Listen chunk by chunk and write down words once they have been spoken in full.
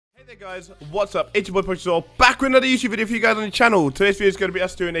Hey there guys, what's up? It's your boy Pochazor, back with another YouTube video for you guys on the channel. Today's video is going to be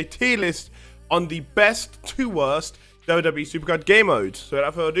us doing a tier list on the best to worst Wwe Supercard game modes. So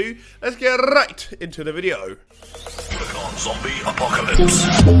without further ado, let's get right into the video. Click on Zombie Apocalypse.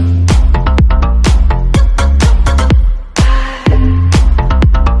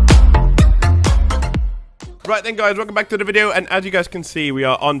 Right then guys, welcome back to the video, and as you guys can see, we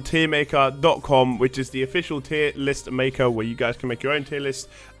are on tiermaker.com, which is the official tier list maker where you guys can make your own tier list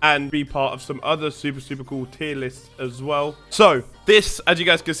and be part of some other super cool tier lists as well. So this, as you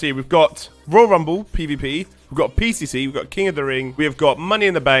guys can see, we've got Royal Rumble PvP, we've got PCC, we've got King of the Ring, we've got Money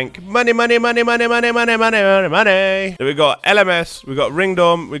in the Bank, money. Then we've got LMS, we've got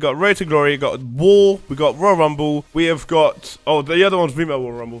Ringdom, we've got Road to Glory, we've got War, we've got Royal Rumble, we have got, oh, the other one's Female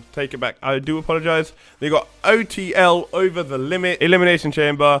Royal Rumble, take it back, I do apologize. They got OTL, Over the Limit, Elimination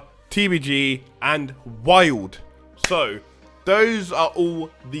Chamber, TBG, and Wild. So those are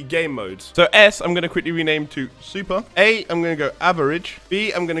all the game modes. So S, I'm going to quickly rename to Super. A, I'm going to go Average.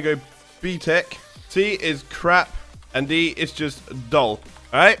 B, I'm going to go B-Tech. C is Crap. And D is just Dull.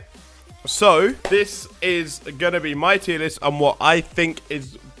 Alright? So, this is going to be my tier list on what I think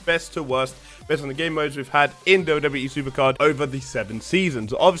is best to worst based on the game modes we've had in Wwe Supercard over the 7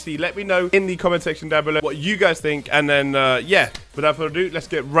 seasons. Obviously, let me know in the comment section down below what you guys think. And then, yeah, without further ado, let's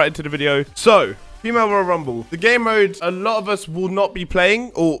get right into the video. So, Female Royal Rumble. The game mode, a lot of us will not be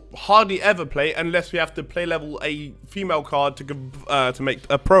playing or hardly ever play unless we have to play level a female card to make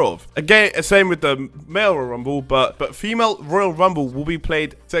a pro of. Again, same with the male Royal Rumble, but female Royal Rumble will be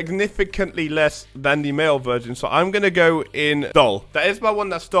played significantly less than the male version. So I'm going to go in Dull. That is my one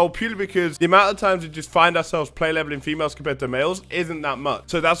that's Dull purely because the amount of times we just find ourselves play leveling females compared to males isn't that much.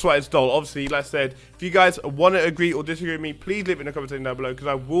 So that's why it's Dull. Obviously, like I said, if you guys want to agree or disagree with me, please leave it in the comment section down below because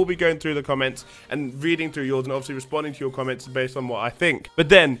I will be going through the comments and reading through yours and obviously responding to your comments based on what I think. But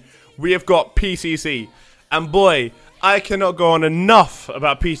then we have got PCC, and boy, I cannot go on enough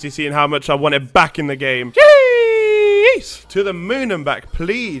about PCC and how much I want it back in the game. Jeez! To the moon and back,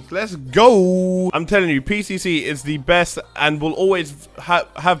 please. Let's go. I'm telling you, PCC is the best and will always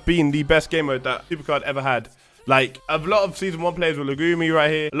have been the best game mode that Supercard ever had. Like, a lot of Season 1 players will agree with me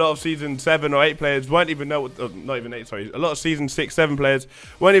right here. A lot of Season 7 or 8 players won't even know what... not even 8, sorry. A lot of Season 6, 7 players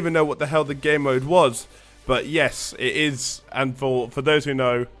won't even know what the hell the game mode was. But yes, it is. And for those who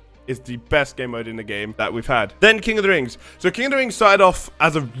know, it's the best game mode in the game that we've had. Then King of the Rings. So King of the Rings started off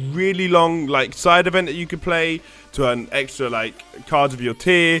as a really long, like, side event that you could play to earn extra, like, cards of your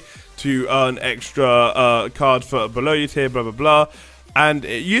tier, to earn extra cards for below your tier, blah, blah, blah. And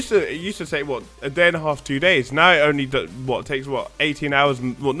it used to take, what, a day and a half, 2 days. Now it only, takes, 18 hours,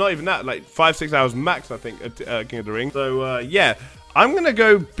 well, not even that, like 5-6 hours max, I think, at King of the Ring. So, yeah, I'm going to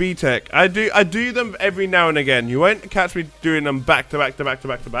go B-Tech. I do them every now and again. You won't catch me doing them back to back.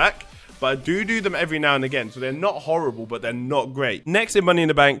 But I do them every now and again. So they're not horrible, but they're not great. Next in Money in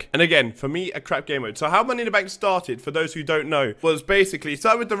the Bank. And again, for me, a crap game mode. So how Money in the Bank started, for those who don't know, was basically,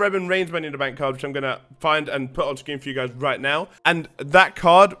 start with the Reb and Reigns Money in the Bank card, which I'm going to find and put on screen for you guys right now. And that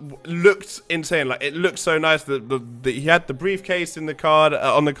card looked insane. Like, it looked so nice. He had the briefcase in the card,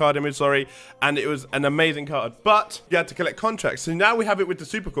 on the card image, sorry. And it was an amazing card. But you had to collect contracts. So now we have it with the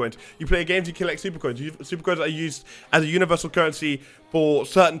super coins. You play games, you collect super coins. Super coins are used as a universal currency for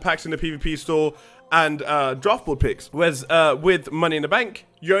certain packs in the PvP store and draft board picks. Whereas with Money in the Bank,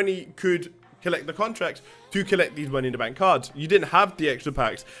 you only could collect the contracts to collect these Money in the Bank cards. You didn't have the extra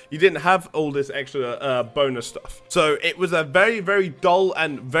packs. You didn't have all this extra bonus stuff. So it was a very dull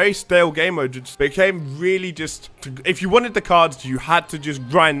and very stale game mode. It became really just, if you wanted the cards, you had to just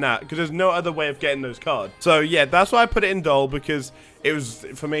grind that because there's no other way of getting those cards. So yeah, that's why I put it in dull, because it was,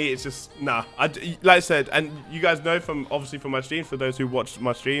 for me, it's just, nah. Like I said, and you guys know from, obviously from my streams, for those who watch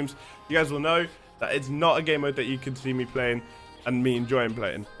my streams, you guys will know that it's not a game mode that you can see me playing and me enjoying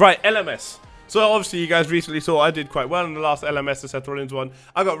playing. Right, LMS. So obviously you guys recently saw I did quite well in the last LMS, the Seth Rollins one.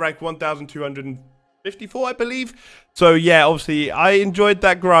 I got ranked 1,254, I believe. So yeah, obviously I enjoyed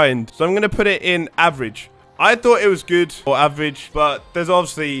that grind. So I'm going to put it in average. I thought it was good or average, but there's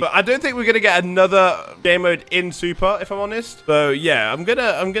obviously, but I don't think we're gonna get another game mode in Super, if I'm honest. So yeah, I'm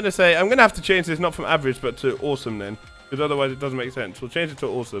gonna have to change this not from average but to awesome then, because otherwise it doesn't make sense. We'll change it to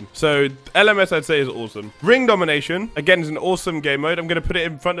awesome. So LMS, I'd say, is awesome. Ring Domination, again, is an awesome game mode. I'm going to put it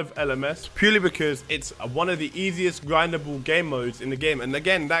in front of LMS purely because it's one of the easiest grindable game modes in the game. And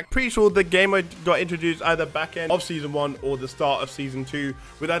again, pretty sure the game mode got introduced either back end of Season 1 or the start of Season 2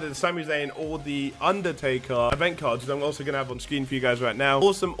 with either the Sami Zayn or the Undertaker event cards, which I'm also going to have on screen for you guys right now.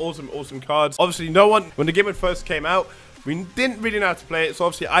 Awesome cards. Obviously, no one, when the game mode first came out, We didn't really know how to play it, so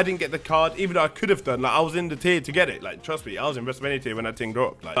obviously I didn't get the card, even though I could have done. Like, I was in the tier to get it. Like, trust me, I was in WrestleMania tier when that thing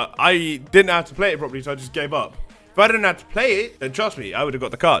dropped. Like, I didn't know how to play it properly, so I just gave up. If I didn't know how to play it, then trust me, I would have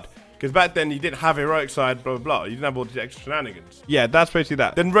got the card. Because back then, you didn't have heroic side, blah, blah, blah. You didn't have all the extra shenanigans. Yeah, that's basically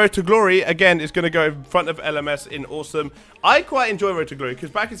that. Then Road to Glory, again, is going to go in front of LMS in Awesome. I quite enjoy Road to Glory, because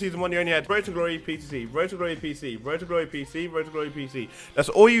back in Season 1, you only had Road to Glory PCC, Road to Glory PC, Road to Glory PC, Road to Glory PC. That's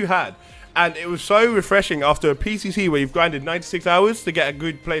all you had. And it was so refreshing after a PCC where you've grinded 96 hours to get a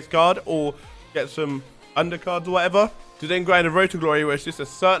good place card or get some undercards or whatever, to then grind a Road to Glory where it's just a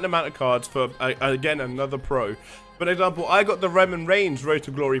certain amount of cards for, again, another pro. For example, I got the Roman Reigns Road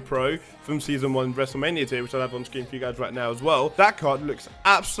to Glory Pro from Season 1 WrestleMania tier, which I have on screen for you guys right now as well. That card looks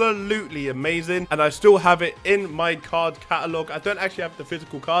absolutely amazing, and I still have it in my card catalog. I don't actually have the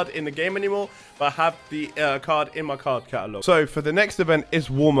physical card in the game anymore, but I have the card in my card catalog. So for the next event is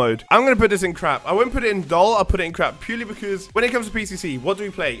War Mode. I'm going to put this in crap. I won't put it in dull, I'll put it in crap purely because when it comes to PCC, what do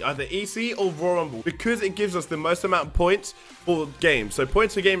we play? Either EC or Royal Rumble, because it gives us the most amount of points for games. So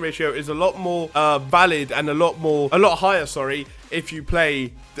points to game ratio is a lot more valid and a lot higher, sorry, if you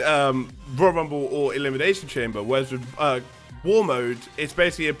play Royal Rumble or Elimination Chamber. Whereas with War Mode, it's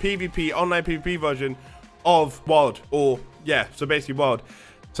basically a PvP, online PvP version of Wild, or yeah, so basically Wild.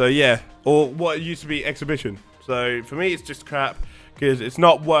 So yeah, or what used to be Exhibition. So for me, it's just crap because it's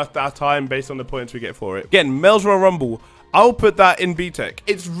not worth our time based on the points we get for it. Again, Mel's Royal Rumble, I'll put that in B-Tech.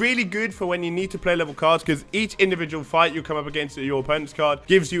 It's really good for when you need to play level cards because each individual fight you come up against your opponent's card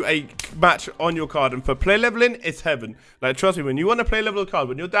gives you a match on your card. And for play leveling, it's heaven. Like, trust me, when you want to play level a card,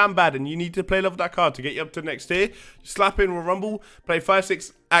 when you're damn bad and you need to play level that card to get you up to the next tier, slap in Royal Rumble, play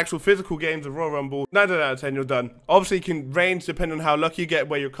 5-6 actual physical games of Royal Rumble, 9 out of 10, you're done. Obviously, you can range depending on how lucky you get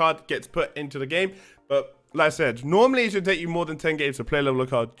where your card gets put into the game, but like I said, normally it should take you more than 10 games to play level a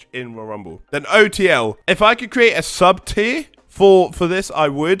card in Royal Rumble. Then OTL. If I could create a sub tier for this, I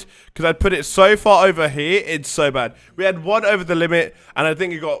would, because I'd put it so far over here, it's so bad. We had one over the limit, and I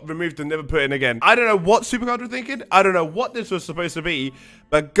think it got removed and never put in again. I don't know what Supercard were thinking. I don't know what this was supposed to be,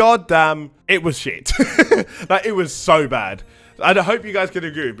 but goddamn, it was shit. Like, it was so bad. I hope you guys can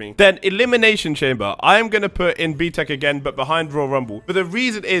agree with me. Then Elimination Chamber. I am going to put in B-Tech again, but behind Royal Rumble. But the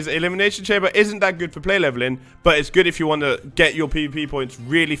reason is Elimination Chamber isn't that good for play leveling, but it's good if you want to get your PvP points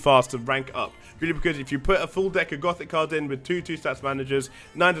really fast to rank up. Really, because if you put a full deck of Gothic cards in with two stats managers,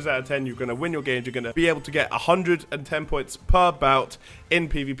 9 out of 10, you're going to win your games. You're going to be able to get 110 points per bout in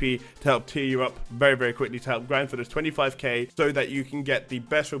PvP to help tier you up very, very quickly, to help grind for those 25k so that you can get the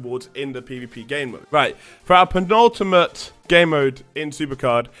best rewards in the PvP game mode. Right, for our penultimate game mode in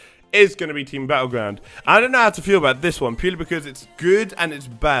Supercard is going to be Team Battleground. I don't know how to feel about this one, purely because it's good and it's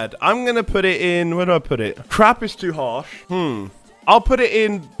bad. I'm going to put it in, where do I put it? Crap is too harsh. I'll put it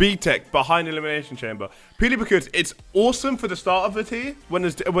in B-Tech behind Elimination Chamber, purely because it's awesome for the start of a tier when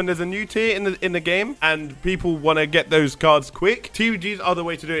there's a new tier in the game and people want to get those cards quick. TVGs are the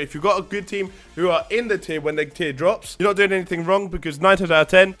way to do it. If you've got a good team who are in the tier when the tier drops, you're not doing anything wrong, because 9 out of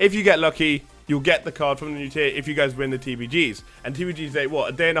 10, if you get lucky, you'll get the card from the new tier if you guys win the TVGs. And TVGs take,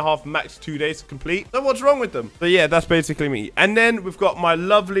 what, a day and a half, max 2 days to complete? So what's wrong with them? But yeah, that's basically me. And then we've got my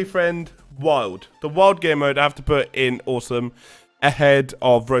lovely friend, Wild. The Wild game mode I have to put in Awesome ahead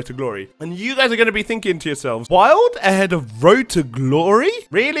of Road to Glory. And you guys are going to be thinking to yourselves, Wild ahead of Road to Glory?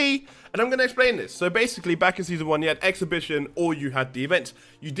 Really? And I'm going to explain this. So basically, back in Season 1, you had Exhibition or you had the events.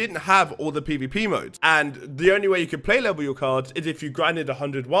 You didn't have all the PvP modes. And the only way you could play level your cards is if you grinded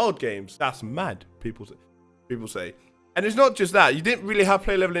 100 Wild games. That's mad, people say. And it's not just that. You didn't really have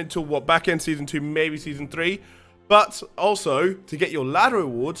play leveling until, what, back in Season 2, maybe Season 3. But also, to get your ladder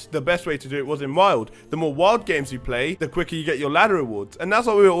rewards, the best way to do it was in Wild. The more Wild games you play, the quicker you get your ladder rewards. And that's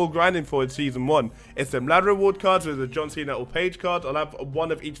what we were all grinding for in Season 1. It's them ladder reward cards with the John Cena or Page cards. I'll have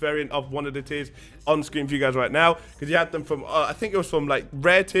one of each variant of one of the tiers on screen for you guys right now. Because you had them from, I think it was from like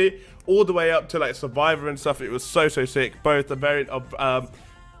Rare tier all the way up to like Survivor and stuff. It was so sick. Both the variant of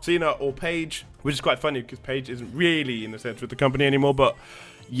Cena or Page, which is quite funny because Page isn't really in a sense with the company anymore. But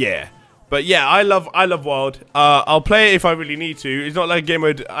yeah. But yeah, I love Wild. I'll play it if I really need to. It's not like a game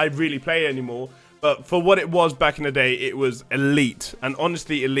mode I really play anymore. But for what it was back in the day, it was elite. And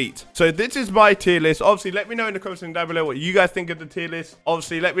honestly, elite. So this is my tier list. Obviously, let me know in the comments down below what you guys think of the tier list.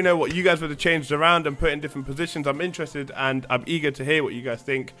 Obviously, let me know what you guys would have changed around and put in different positions. I'm interested and I'm eager to hear what you guys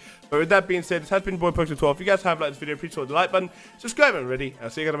think. But with that being said, this has been Boy Pokemon 12. If you guys have liked this video, please hit the like button. Subscribe already. I'll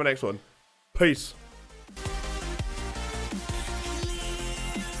see you guys on the next one. Peace.